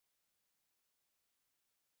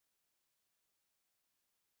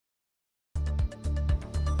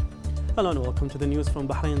Hello and welcome to the news from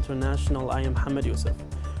Bahrain International. I am Mohammed Yusuf.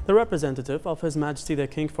 The representative of His Majesty the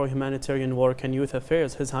King for Humanitarian Work and Youth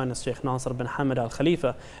Affairs, His Highness Sheikh Nasser bin Hamad Al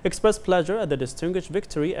Khalifa, expressed pleasure at the distinguished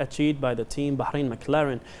victory achieved by the team Bahrain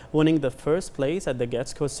McLaren, winning the first place at the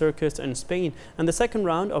Getxco Circuit in Spain and the second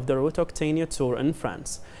round of the Route Octania Tour in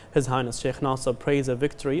France. His Highness Sheikh Nasser praised the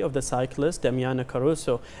victory of the cyclist Damiano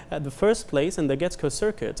Caruso at the first place in the Getxco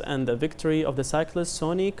Circuit and the victory of the cyclist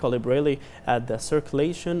Sonny Colbrelli at the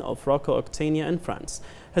Circulation of Rocco Octania in France.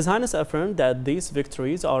 His Highness affirmed that these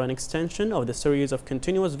victories are an extension of the series of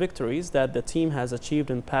continuous victories that the team has achieved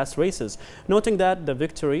in past races, noting that the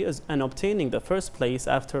victory and obtaining the first place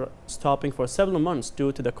after stopping for several months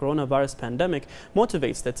due to the coronavirus pandemic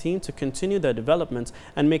motivates the team to continue their development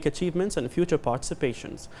and make achievements in future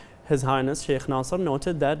participations. His Highness Sheikh Nasser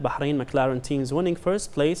noted that Bahrain McLaren team's winning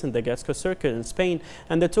first place in the Getxco Circuit in Spain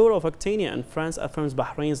and the Tour of Octania in France affirms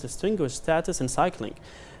Bahrain's distinguished status in cycling.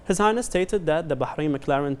 His Highness stated that the Bahrain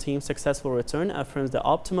McLaren team's successful return affirms the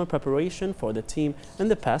optimal preparation for the team in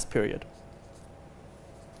the past period.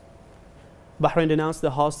 Bahrain denounced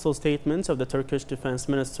the hostile statements of the Turkish Defense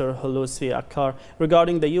Minister Hulusi Akar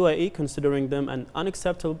regarding the UAE, considering them an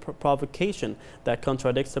unacceptable provocation that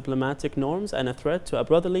contradicts diplomatic norms and a threat to a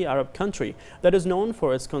brotherly Arab country that is known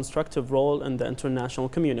for its constructive role in the international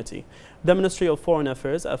community. The Ministry of Foreign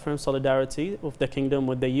Affairs affirmed solidarity of the kingdom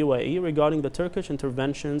with the UAE regarding the Turkish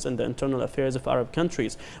interventions in the internal affairs of Arab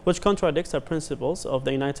countries, which contradicts the principles of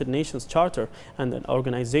the United Nations Charter and the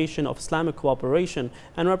Organization of Islamic Cooperation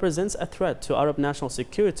and represents a threat to Arab national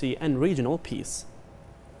security and regional peace.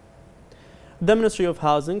 The Ministry of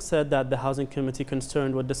Housing said that the Housing Committee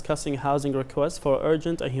concerned with discussing housing requests for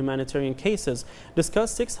urgent and humanitarian cases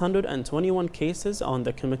discussed 621 cases on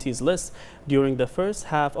the committee's list during the first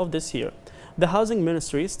half of this year. The Housing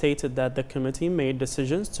Ministry stated that the committee made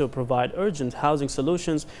decisions to provide urgent housing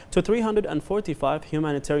solutions to 345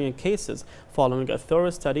 humanitarian cases, following a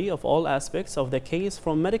thorough study of all aspects of the case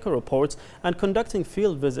from medical reports and conducting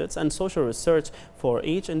field visits and social research for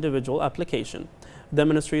each individual application. The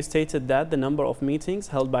ministry stated that the number of meetings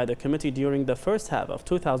held by the committee during the first half of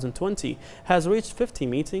 2020 has reached 50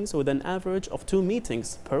 meetings with an average of 2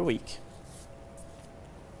 meetings per week.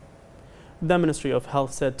 The Ministry of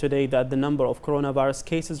Health said today that the number of coronavirus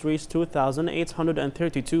cases reached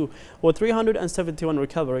 2,832, with 371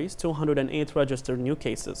 recoveries, 208 registered new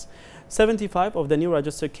cases. 75 of the new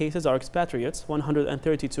registered cases are expatriates,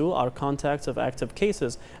 132 are contacts of active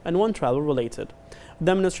cases, and 1 travel-related.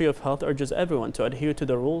 The Ministry of Health urges everyone to adhere to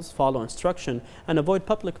the rules, follow instruction, and avoid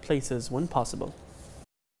public places when possible.